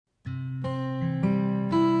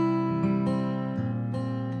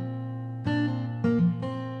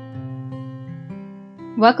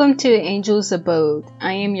Welcome to Angel's Abode.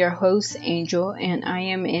 I am your host, Angel, and I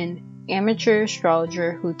am an amateur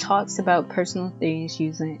astrologer who talks about personal things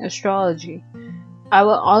using astrology. I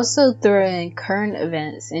will also throw in current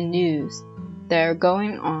events and news that are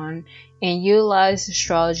going on and utilize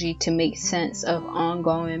astrology to make sense of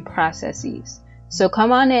ongoing processes. So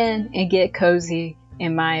come on in and get cozy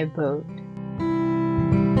in my abode.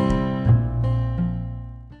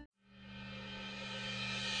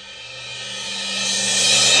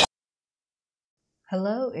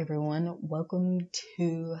 Hello everyone, welcome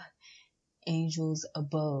to Angel's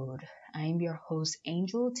Abode. I am your host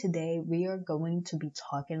Angel. Today we are going to be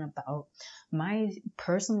talking about my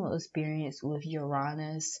personal experience with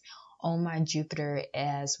Uranus on my Jupiter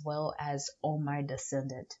as well as on my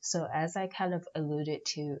Descendant. So as I kind of alluded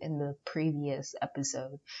to in the previous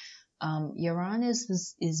episode,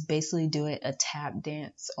 Uranus is basically doing a tap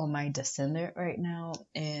dance on my Descendant right now,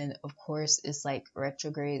 and of course it's like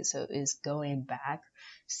retrograde, so it's going back.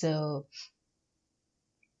 So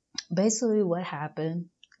basically what happened,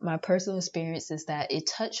 my personal experience is that it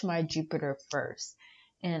touched my Jupiter first,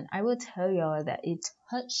 and I will tell y'all that it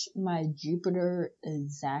touched my Jupiter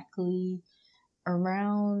exactly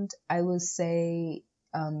around, I would say,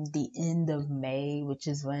 the end of May, which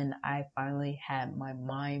is when I finally had my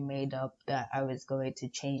mind made up that I was going to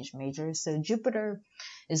change majors. So Jupiter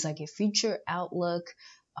is like a future outlook,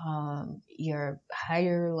 your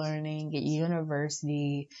higher learning at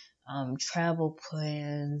university, travel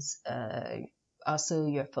plans, also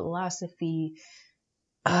your philosophy,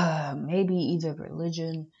 maybe either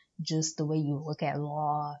religion, just the way you look at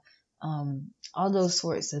law, all those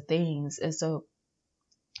sorts of things. And so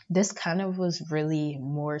this kind of was really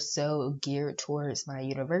more so geared towards my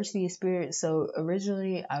university experience. So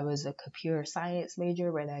originally I was a computer science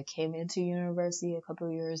major when I came into university a couple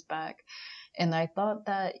of years back. And I thought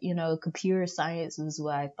that, computer science was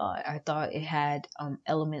what I thought. I thought it had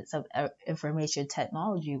elements of information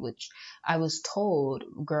technology, which I was told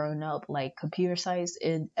growing up, like computer science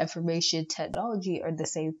and information technology are the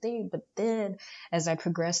same thing. But then as I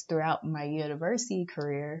progressed throughout my university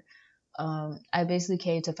career, I basically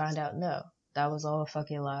came to find out, no, that was all a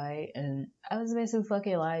fucking lie. And I was basically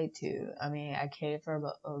fucking lied to. I mean, I came from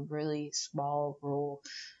a really small rural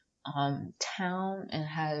town and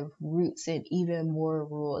had roots in even more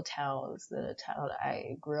rural towns than the town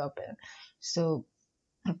I grew up in. So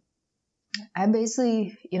I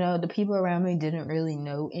basically, the people around me didn't really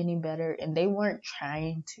know any better, and they weren't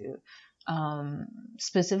trying to.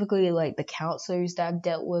 Specifically, like the counselors that I've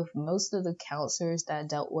dealt with, most of the counselors that I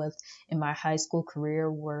dealt with in my high school career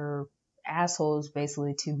were assholes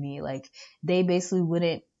basically to me. Like they basically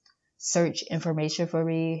wouldn't search information for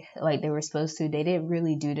me like they were supposed to. They didn't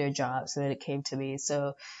really do their job, so it came to me.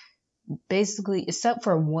 So basically, except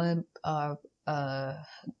for one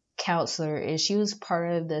counselor, and she was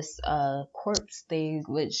part of this corpse thing,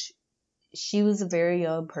 which she was a very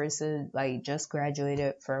young person, like just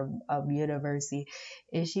graduated from university,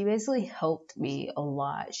 and she basically helped me a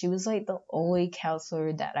lot. She was like the only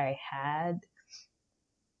counselor that I had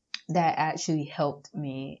that actually helped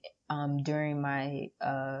me during my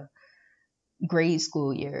grade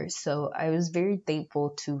school years. So I was very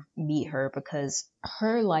thankful to meet her because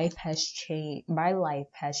her life has changed. My life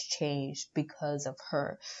has changed because of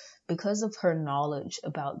her knowledge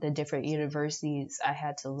about the different universities I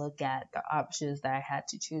had to look at, the options that I had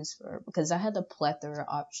to choose for, because I had a plethora of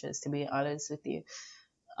options, to be honest with you.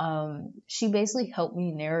 She basically helped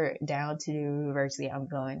me narrow it down to the university I'm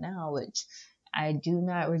going now, which I do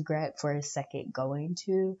not regret for a second going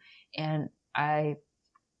to. And I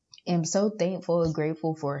am so thankful and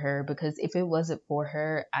grateful for her, because if it wasn't for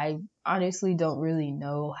her, I honestly don't really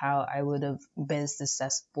know how I would have been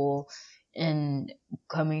successful in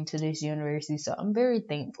coming to this university. So I'm very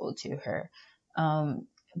thankful to her.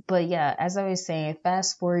 But yeah, as I was saying,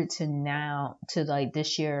 fast forward to now, to like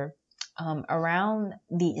this year, around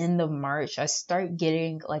the end of March, I start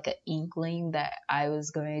getting like an inkling that I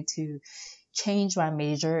was going to change my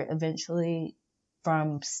major eventually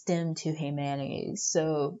from STEM to humanities.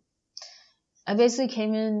 So I basically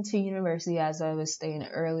came into university, as I was saying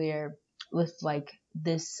earlier, with like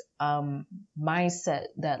this mindset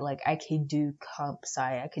that like I could do comp sci,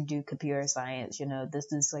 I could do computer science,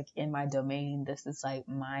 this is like in my domain, this is like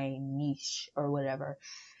my niche or whatever.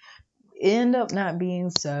 It ended up not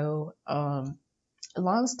being so.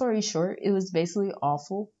 Long story short, it was basically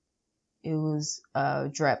awful. It was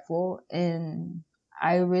dreadful, and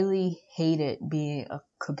I really hated being a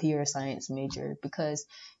computer science major because,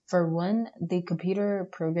 for one, the computer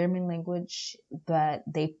programming language that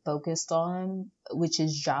they focused on, which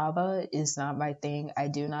is Java, is not my thing. I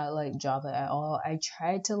do not like Java at all. I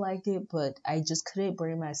tried to like it, but I just couldn't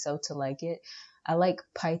bring myself to like it. I like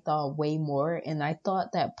Python way more, and I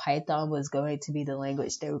thought that Python was going to be the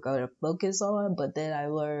language they were going to focus on, but then I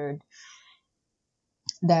learned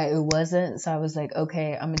that it wasn't. So I was like,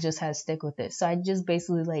 okay, I'm gonna just have to stick with it. So I just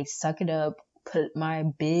basically like suck it up, put my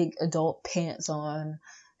big adult pants on,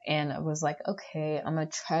 and I was like, okay, I'm gonna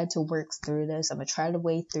try to work through this. I'm gonna try to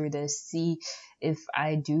wade through this, see if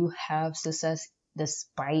I do have success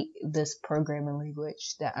despite this programming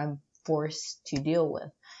language that I'm forced to deal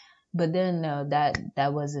with. But then no,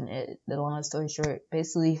 that wasn't it. The long story short,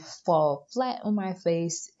 basically fall flat on my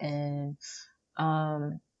face, and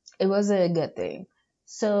it wasn't a good thing.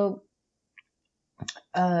 So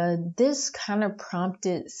this kind of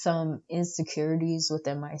prompted some insecurities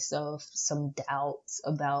within myself, some doubts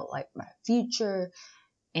about like my future.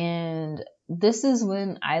 And this is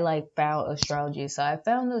when I like found astrology. So I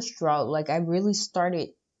found astrology, like I really started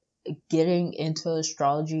getting into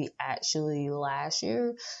astrology actually last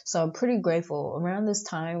year. So I'm pretty grateful. Around this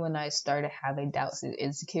time when I started having doubts and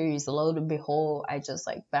insecurities, lo and behold, I just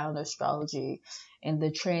like found astrology, and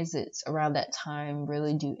the transits around that time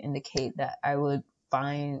really do indicate that I would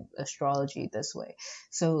find astrology this way.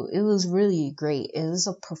 So it was really great. It was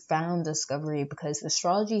a profound discovery because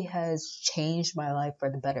astrology has changed my life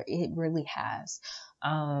for the better. It really has.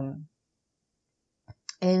 And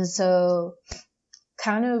so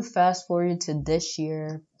kind of fast forward to this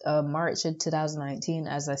year, March of 2019,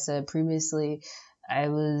 as I said previously, I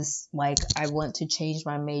was like, I want to change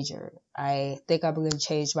my major. I think I'm going to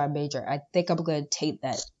change my major. I think I'm going to take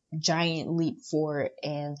that giant leap forward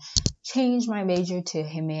and change my major to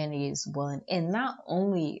humanities one. And not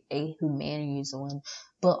only a humanities one,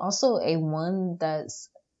 but also a one that's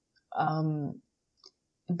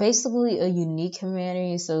basically a unique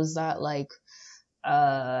humanities. So it's not like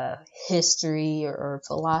history or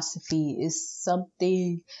philosophy, is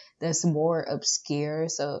something that's more obscure.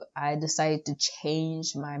 So I decided to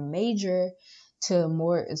change my major to a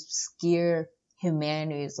more obscure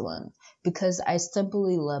humanities one because I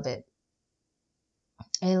simply love it.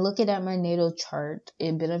 And looking at my natal chart,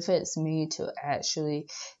 it benefits me to actually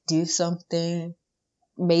do something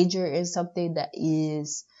major in something that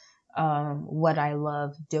is what I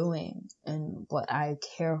love doing and what I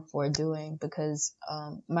care for doing, because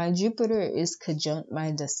my Jupiter is conjunct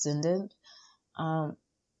my Ascendant.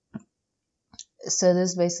 So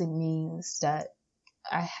this basically means that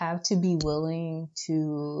I have to be willing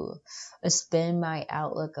to expand my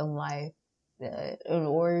outlook on life in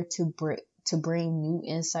order to bring new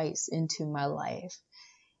insights into my life.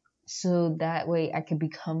 So that way I can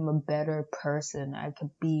become a better person. I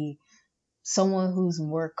could be someone who's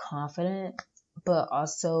more confident, but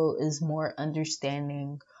also is more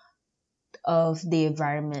understanding of the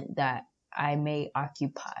environment that I may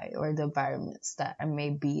occupy or the environments that I may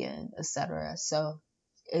be in, etc. So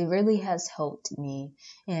it really has helped me,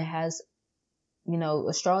 and it has,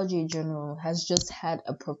 astrology in general has just had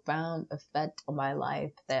a profound effect on my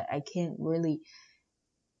life that I can't really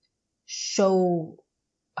show.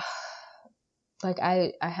 Like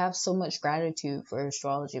I have so much gratitude for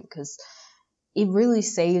astrology because it really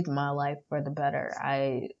saved my life for the better.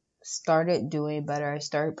 I started doing better. I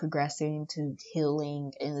started progressing to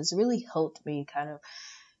healing, and it's really helped me kind of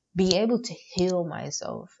be able to heal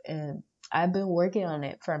myself. And I've been working on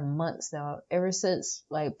it for months now, ever since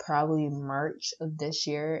like probably March of this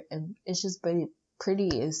year, and it's just been pretty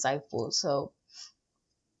insightful. So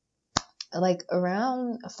like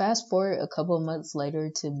around, fast forward a couple of months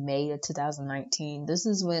later to May of 2019, this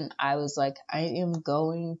is when I was like, I am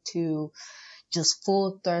going to just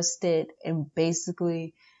full thrust it and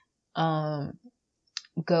basically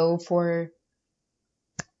go for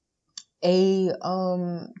a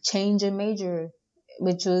change in major,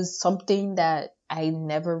 which was something that I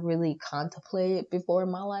never really contemplated before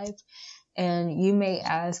in my life. And you may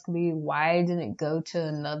ask me, why I didn't go to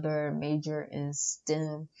another major in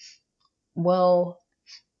STEM? Well,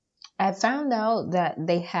 I found out that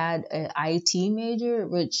they had an IT major,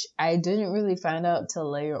 which I didn't really find out till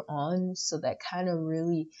later on. So that kind of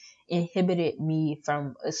really inhibited me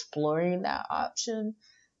from exploring that option.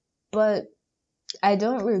 But I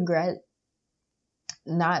don't regret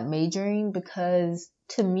not majoring, because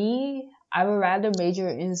to me, I would rather major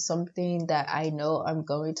in something that I know I'm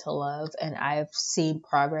going to love and I've seen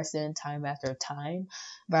progress in time after time,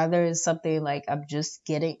 rather than something like I'm just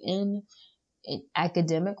getting in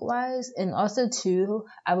academic wise. And also too,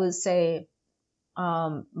 I would say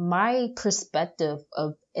my perspective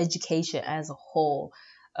of education as a whole,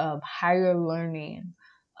 of higher learning,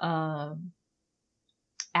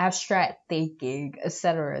 abstract thinking,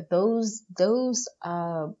 etc. Those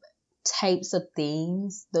types of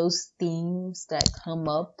things, those themes that come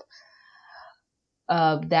up,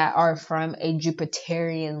 that are from a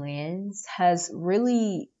Jupiterian lens, has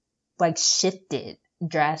really like shifted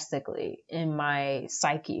drastically in my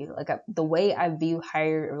psyche. Like the way I view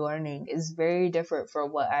higher learning is very different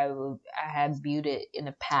from what I had viewed it in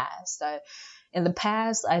the past. In the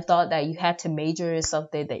past, I thought that you had to major in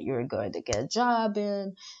something that you were going to get a job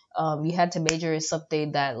in. You had to major in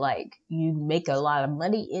something that like you make a lot of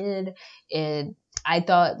money in. And I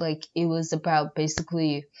thought like it was about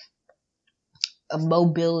basically a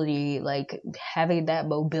mobility, like having that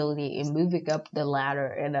mobility and moving up the ladder.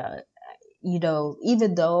 And,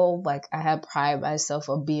 even though like I have pride myself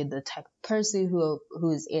on being the type of person who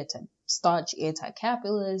is staunch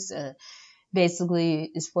anti-capitalist, and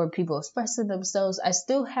basically is for people expressing themselves, I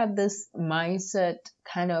still had this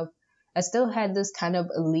kind of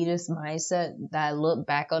elitist mindset that I look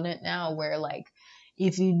back on it now, where like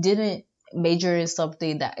if you didn't major in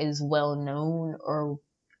something that is well known or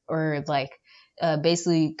like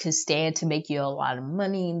basically could stand to make you a lot of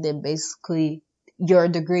money, then basically your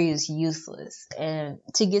degree is useless. And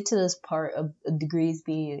to get to this part of degrees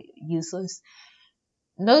being useless,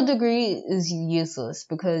 no degree is useless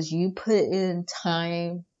because you put in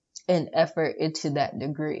time and effort into that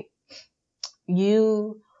degree.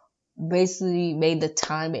 You basically made the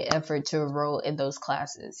time and effort to enroll in those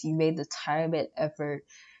classes. You made the time and effort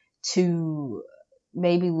to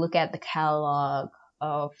maybe look at the catalog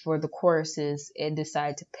for the courses and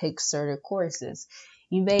decide to pick certain courses.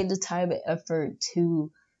 You made the time and effort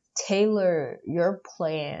to tailor your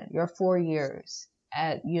plan, your 4 years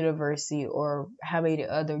at university, or how many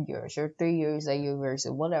other years, or 3 years at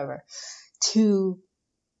university, whatever, to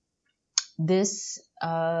this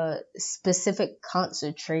specific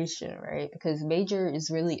concentration, right? Because major is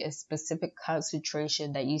really a specific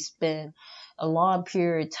concentration that you spend a long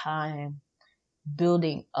period of time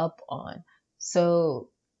building up on. So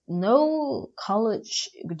no college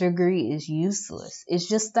degree is useless. It's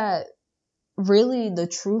just that really the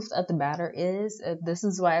truth of the matter is, and this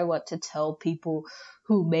is why I want to tell people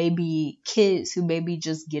who may be kids who may be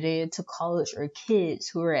just getting into college, or kids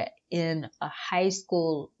who are in a high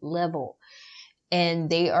school level and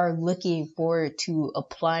they are looking forward to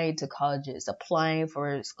applying to colleges, applying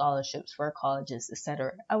for scholarships for colleges,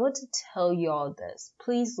 etc. I want to tell y'all this.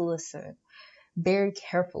 Please listen very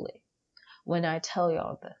carefully when I tell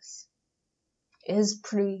y'all this. It is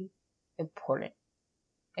pretty important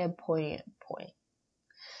and poignant point.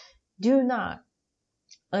 Do not,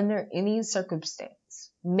 under any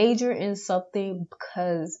circumstance, major in something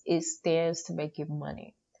because it stands to make you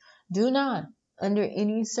money. Do not, under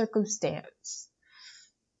any circumstance,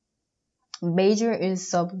 major in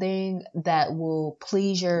something that will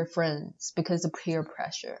please your friends because of peer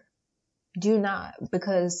pressure. Do not,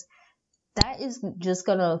 because that is just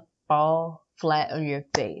gonna fall flat on your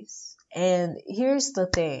face. And here's the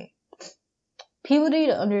thing. People need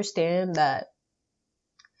to understand that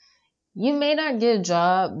you may not get a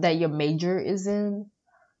job that your major is in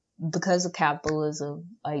because of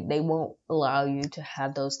capitalism. Like, they won't allow you to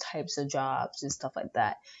have those types of jobs and stuff like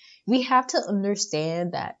that. We have to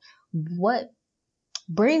understand that what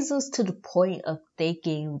brings us to the point of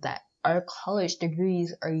thinking that our college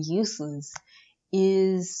degrees are useless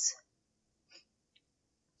is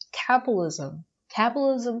capitalism.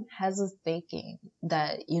 Capitalism has us thinking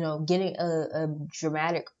that, getting a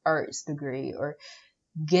dramatic arts degree, or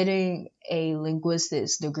getting a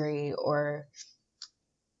linguistics degree, or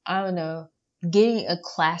getting a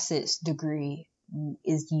classics degree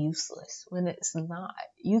is useless, when it's not.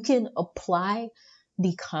 You can apply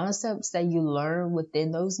the concepts that you learn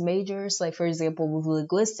within those majors. Like, for example, with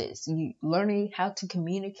linguistics, you learning how to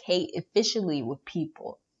communicate efficiently with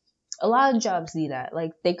people. A lot of jobs need that.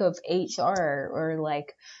 Like, think of HR, or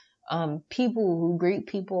like people who greet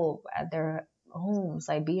people at their homes,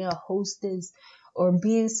 like being a hostess, or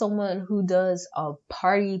being someone who does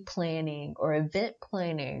party planning or event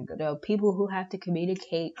planning. People who have to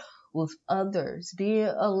communicate with others, being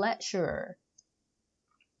a lecturer.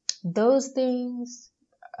 Those things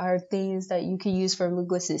are things that you can use for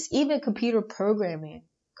linguistics. Even computer programming.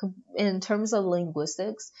 In terms of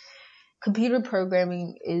linguistics, computer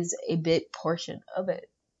programming is a big portion of it.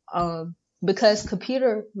 Because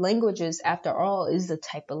computer languages, after all, is the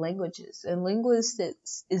type of languages. And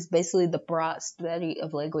linguistics is basically the broad study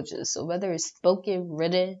of languages. So whether it's spoken,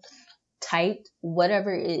 written, typed,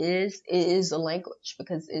 whatever it is a language,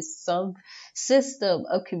 because it's some system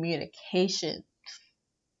of communication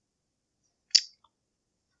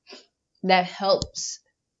that helps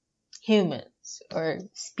humans or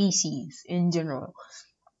species in general.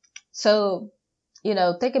 So,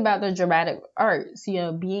 think about the dramatic arts,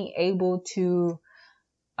 being able to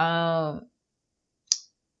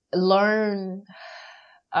learn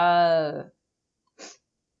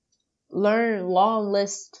long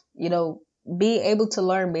list, being able to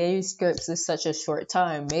learn manuscripts in such a short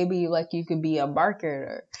time. Maybe like you could be a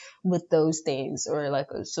marketer with those things, or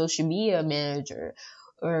like a social media manager,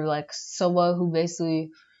 or like someone who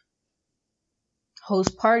basically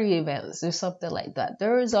hosts party events or something like that.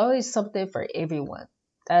 There is always something for everyone.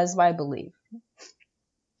 That is my belief.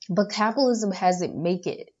 But capitalism hasn't make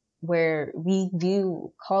it where we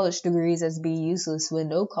view college degrees as being useless when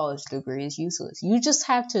no college degree is useless. You just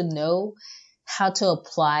have to know how to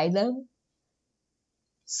apply them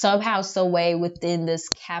somehow, some way within this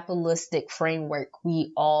capitalistic framework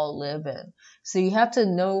we all live in. So you have to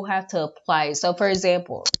know how to apply it. So for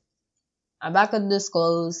example, I'm not going to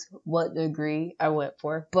disclose what degree I went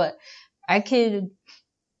for, but I could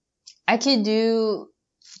do,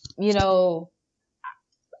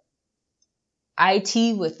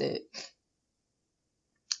 IT with it.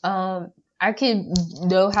 I could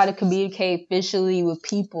know how to communicate efficiently with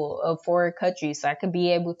people of foreign countries. So I could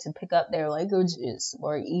be able to pick up their languages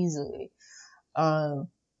more easily. I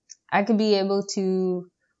could be able to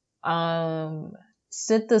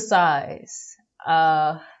synthesize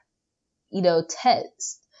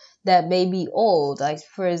text that may be old. Like,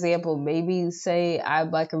 for example, maybe say I'm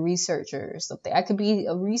like a researcher or something. I could be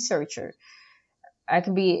a researcher. I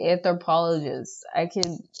could be an anthropologist. I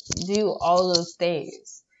can do all those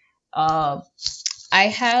things. I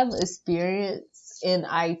have experience in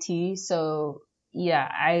IT. So yeah,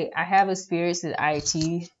 I have experience in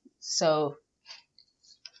IT. So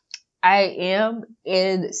I am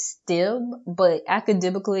in STEM, but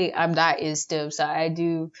academically I'm not in STEM. So I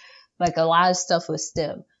do like a lot of stuff with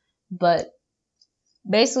STEM. But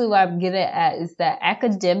basically what I'm getting at is that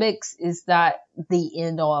academics is not the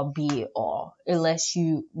end all be all unless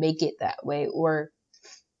you make it that way, or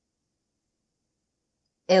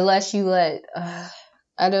unless you let,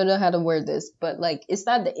 I don't know how to word this, but like, it's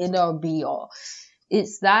not the end all be all.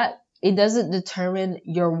 It's not, it doesn't determine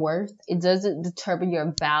your worth. It doesn't determine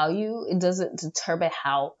your value. It doesn't determine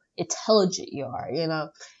how intelligent you are,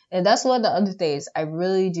 And that's one of the other things I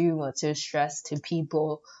really do want to stress to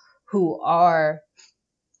people who are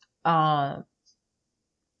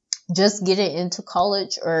just getting into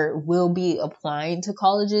college or will be applying to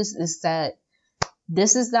colleges, is that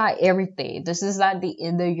this is not everything. This is not the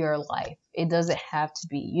end of your life. It doesn't have to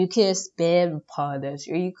be. You can expand upon this,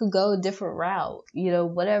 or you could go a different route,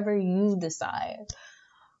 whatever you decide.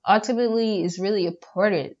 Ultimately, it's really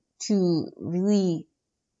important to really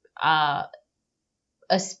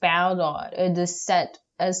expound on and dissect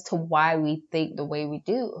as to why we think the way we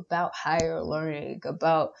do about higher learning,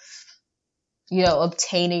 about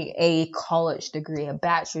obtaining a college degree, a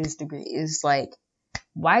bachelor's degree. Is like,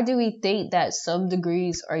 why do we think that some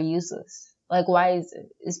degrees are useless? Like, why is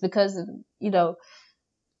it? It's because, in a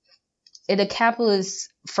capitalist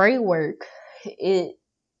framework,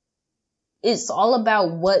 it's all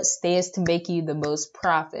about what stands to make you the most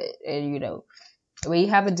profit. And, when you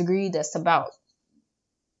have a degree that's about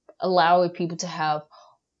allowing people to have,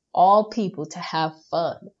 all people to have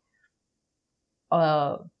fun,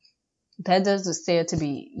 that doesn't stand to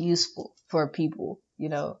be useful for people,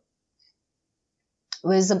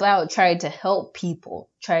 It's about trying to help people,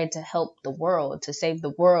 trying to help the world, to save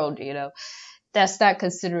the world, That's not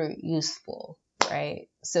considered useful, right?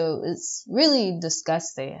 So it's really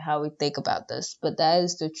disgusting how we think about this, but that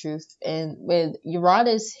is the truth. And when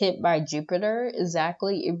Uranus hit by Jupiter,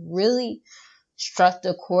 exactly, it really struck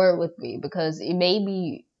the chord with me, because it made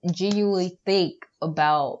me genuinely think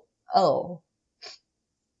about,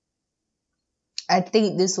 I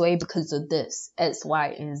think this way because of this, X,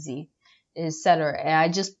 Y, and Z, etc. And I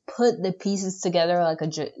just put the pieces together like a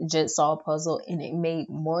jigsaw puzzle, and it made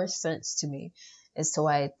more sense to me as to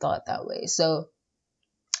why I thought that way. So,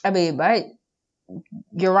 my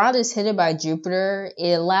Uranus hit by Jupiter,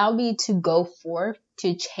 it allowed me to go forth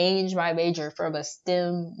to change my major from a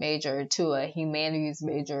STEM major to a humanities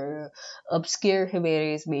major, obscure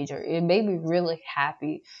humanities major. It made me really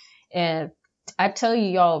happy. And I tell you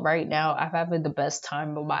y'all right now, I'm having the best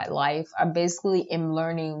time of my life. I basically am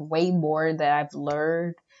learning way more than I've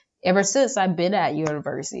learned ever since I've been at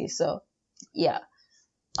university. So, yeah.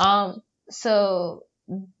 So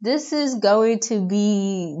this is going to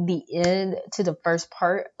be the end to the first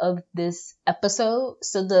part of this episode.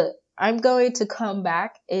 So I'm going to come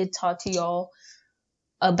back and talk to y'all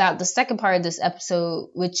about the second part of this episode,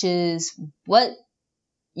 which is what,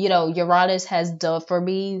 Uranus has done for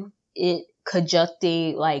me. It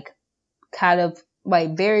conjuncting, kind of,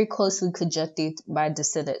 very closely conjuncting my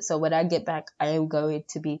descendant. So when I get back, I am going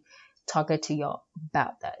to be talking to y'all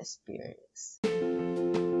about that experience.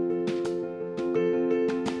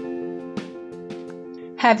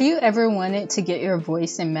 Have you ever wanted to get your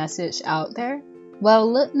voice and message out there?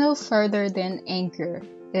 Well, look no further than Anchor.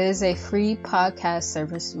 It is a free podcast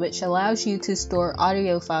service which allows you to store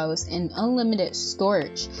audio files in unlimited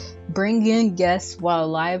storage, bring in guests while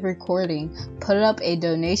live recording, put up a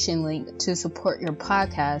donation link to support your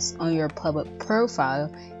podcast on your public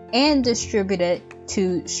profile, and distribute it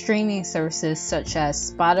to streaming services such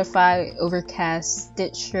as Spotify, Overcast,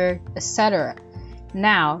 Stitcher, etc.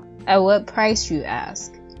 Now, at what price, you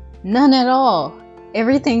ask? None at all.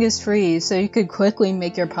 Everything is free, so you could quickly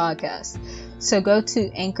make your podcast. So go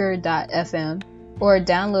to anchor.fm or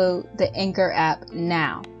download the Anchor app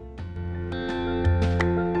now.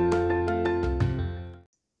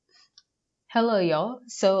 Hello, y'all.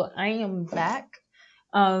 So I am back.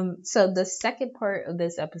 So the second part of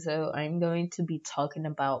this episode, I'm going to be talking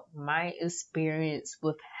about my experience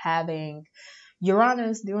with having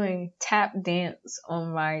Uranus doing tap dance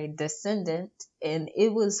on my descendant, and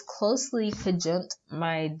it was closely conjunct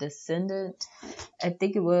my descendant. I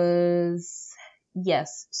think it was,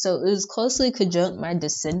 yes. So it was closely conjunct my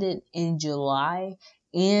descendant in July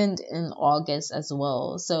and in August as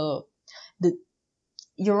well. So the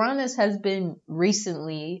Uranus has been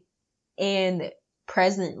recently and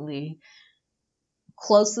presently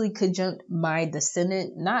closely conjunct my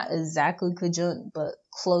descendant, not exactly conjunct, but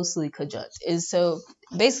closely conjunct. And so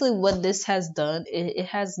basically what this has done, it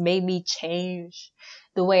has made me change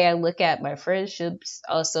the way I look at my friendships,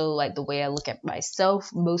 also like the way I look at myself,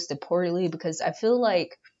 most importantly, because I feel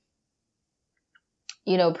like,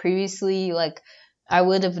 previously, I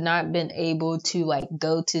would have not been able to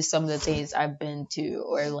go to some of the things I've been to,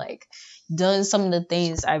 or done some of the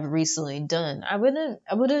things I've recently done. I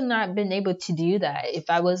would have not been able to do that if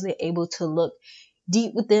I wasn't able to look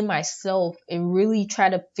deep within myself and really try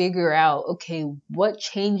to figure out, okay, what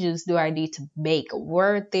changes do I need to make? What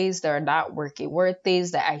are things that are not working? What are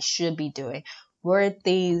things that I should be doing? What are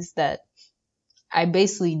things that I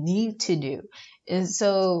basically need to do? And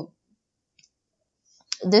so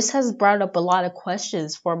this has brought up a lot of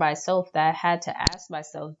questions for myself that I had to ask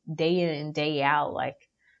myself day in and day out.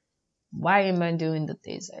 Why am I doing the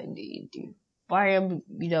things I need to do? Why am,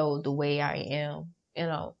 the way I am?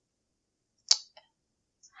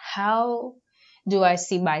 How do I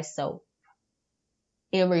see myself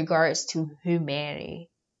in regards to humanity?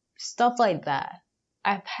 Stuff like that.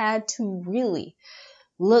 I've had to really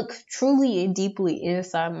look truly and deeply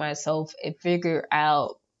inside myself and figure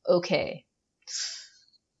out, okay,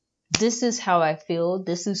 this is how I feel.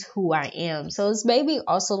 This is who I am. So it's maybe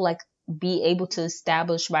also be able to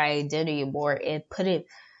establish my identity more and put it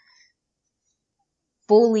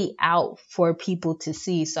fully out for people to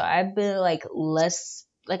see. So I've been less,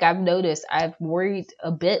 I've noticed I've worried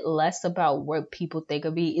a bit less about what people think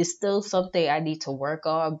of me. It's still something I need to work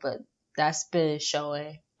on, but that's been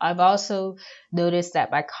showing. I've also noticed that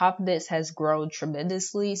my confidence has grown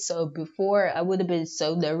tremendously. So before I would have been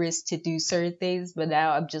so nervous to do certain things, but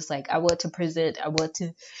now I'm just I want to present, I want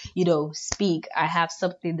to, speak. I have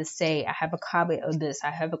something to say. I have a comment on this. I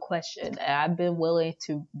have a question. And I've been willing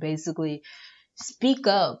to basically speak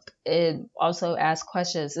up and also ask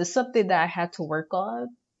questions. It's something that I had to work on,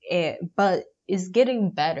 but it's getting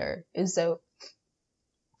better. And so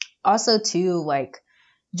also too,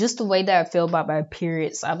 just the way that I feel about my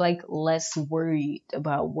appearance, I'm less worried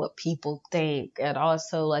about what people think. And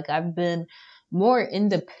also I've been more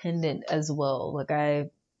independent as well. I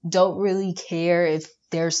don't really care if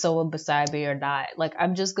there's someone beside me or not.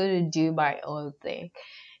 I'm just going to do my own thing.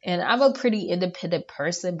 And I'm a pretty independent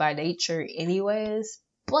person by nature anyways.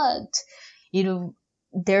 But,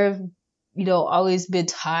 there have, always been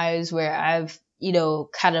times where I've,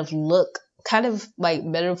 kind of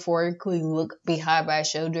metaphorically look behind my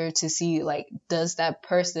shoulder to see does that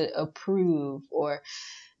person approve, or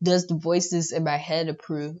does the voices in my head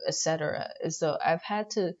approve, etc. And so I've had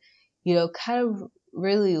to kind of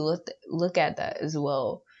really look at that as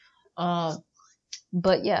well.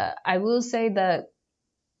 But yeah, I will say that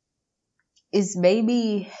it's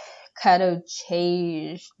maybe kind of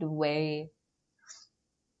changed the way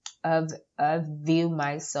I view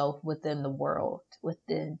myself within the world,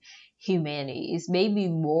 within humanity. It's made me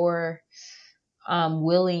more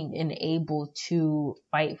willing and able to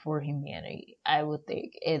fight for humanity, I would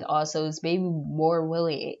think. And also is maybe more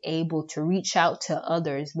willing and able to reach out to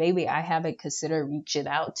others. Maybe I haven't considered reaching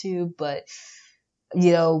out to, but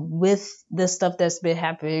with the stuff that's been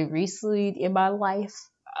happening recently in my life,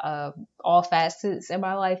 all facets in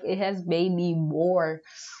my life, it has made me more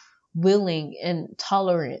willing and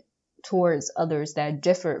tolerant towards others that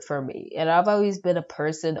differ from me. And I've always been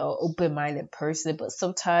an open-minded person, but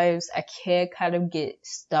sometimes I can kind of get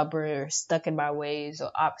stubborn or stuck in my ways or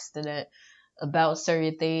obstinate about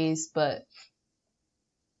certain things. But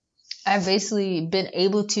I've basically been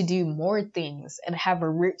able to do more things and have a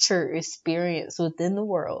richer experience within the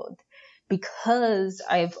world because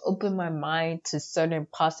I've opened my mind to certain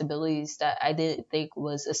possibilities that I didn't think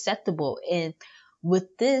was acceptable. And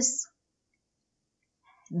with this,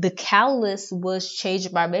 the catalyst was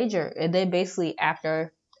changing my major. And then basically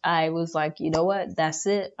after I was like, you know what, that's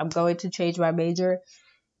it, I'm going to change my major,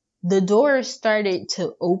 the doors started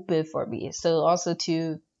to open for me. So also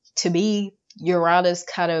to me, Uranus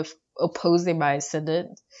kind of opposing my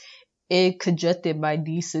ascendant, it conjuncted my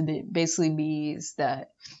descendant basically means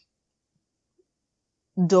that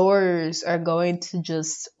doors are going to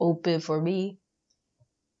just open for me.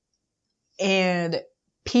 And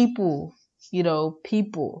people,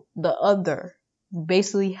 the other,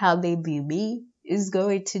 basically how they view me is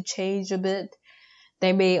going to change a bit.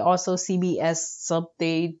 They may also see me as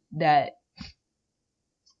somebody that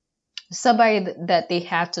they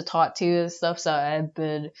have to talk to and stuff. So I've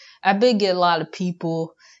been getting a lot of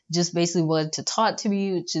people just basically wanting to talk to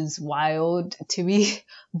me, which is wild to me.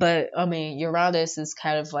 But I mean, Uranus is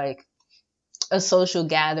kind of like a social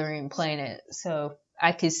gathering planet, so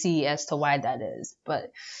I could see as to why that is.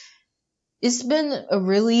 But it's been a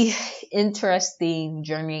really interesting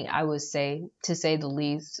journey, I would say, to say the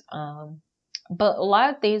least. But a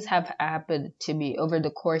lot of things have happened to me over the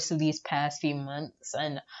course of these past few months,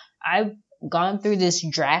 and I've gone through this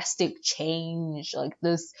drastic change, like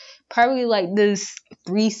this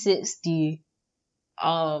 360,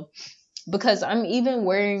 because I'm even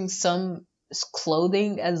wearing some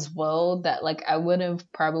clothing as well that like I wouldn't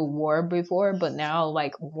have probably wore before, but now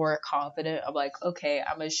like more confident. I'm like, okay,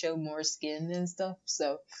 I'm gonna show more skin and stuff.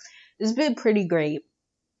 So it's been pretty great,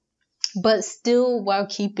 but still while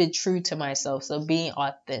keeping true to myself. So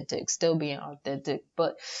still being authentic,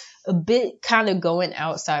 but a bit kind of going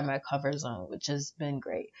outside my comfort zone, which has been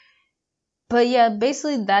great. But yeah,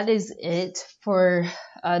 basically that is it for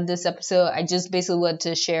this episode. I just basically want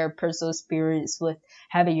to share personal experience with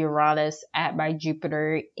having Uranus at my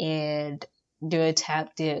Jupiter and doing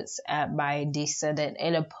tap dance at my descendant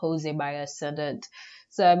and opposing my ascendant.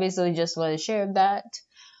 So I basically just want to share that.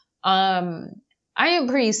 I am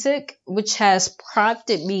pretty sick, which has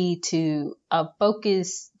prompted me to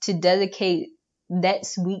dedicate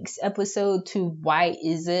next week's episode to why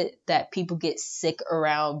is it that people get sick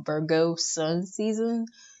around Virgo sun season.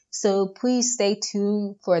 So please stay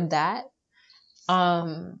tuned for that.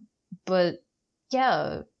 But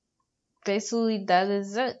yeah, basically that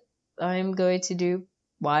is it. I'm going to do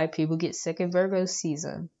why people get sick in Virgo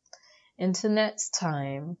season. Until next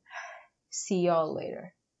time, see y'all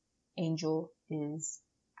later. Angel is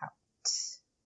out.